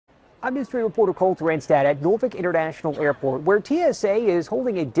I'm Mystery Reporter Colter Enstad at Norfolk International Airport, where TSA is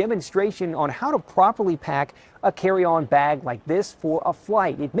holding a demonstration on how to properly pack a carry-on bag like this for a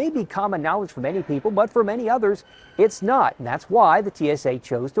flight. It may be common knowledge for many people, but for many others, it's not. And that's why the TSA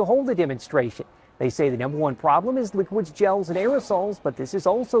chose to hold a demonstration. They say the #1 problem is liquids, gels, and aerosols, but this is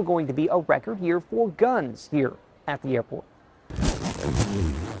also going to be a record year for guns here at the airport.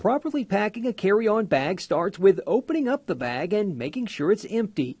 Properly packing a carry-on bag starts with opening up the bag and making sure it's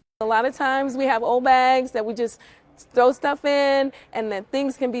empty. A lot of times we have old bags that we just throw stuff in, and that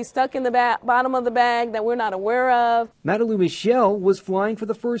things can be stuck in the bottom of the bag that we're not aware of. Madalou Michelle was flying for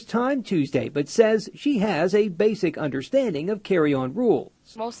the first time Tuesday, but says she has a basic understanding of carry-on rules.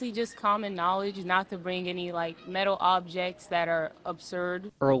 Mostly just common knowledge, not to bring any metal objects that are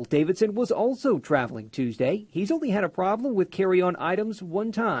absurd. Earl Davidson was also traveling Tuesday. He's only had a problem with carry-on items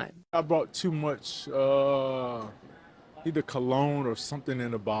one time. I brought too much either cologne or something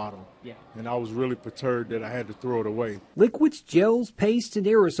in the bottom. Yeah. And I was really perturbed that I had to throw it away. Liquids, gels, pastes, and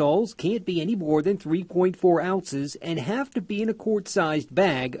aerosols can't be any more than 3.4 ounces and have to be in a quart-sized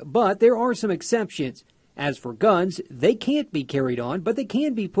bag, but there are some exceptions. As for guns, they can't be carried on, but they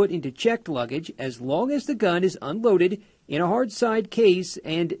can be put into checked luggage as long as the gun is unloaded in a hard-side case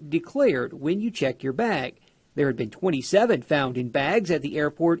and declared when you check your bag. There had been 27 found in bags at the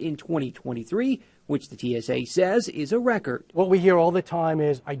airport in 2023, which the TSA says is a record. What we hear all the time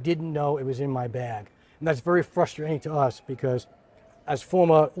is, I didn't know it was in my bag. And that's very frustrating to us because as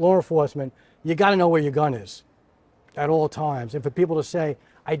former law enforcement, you got to know where your gun is at all times. And for people to say,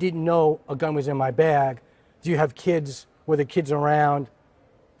 I didn't know a gun was in my bag, do you have kids? Were the kids around?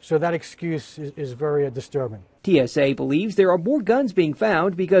 So that excuse is very disturbing. TSA believes there are more guns being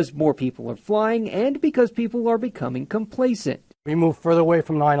found because more people are flying and because people are becoming complacent. We move further away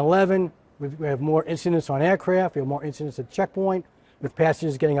from 9/11. We have more incidents on aircraft. We have more incidents at checkpoint with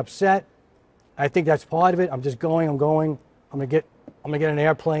passengers getting upset. I think that's part of it. I'm just going. I'm going to get an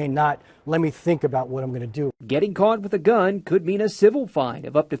airplane, not let me think about what I'm going to do. Getting caught with a gun could mean a civil fine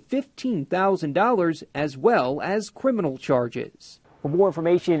of up to $15,000 as well as criminal charges. For more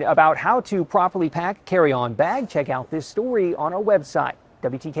information about how to properly pack a carry-on bag, check out this story on our website,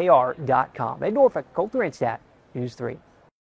 WTKR.com. In Norfolk, Colter Enstad, News 3.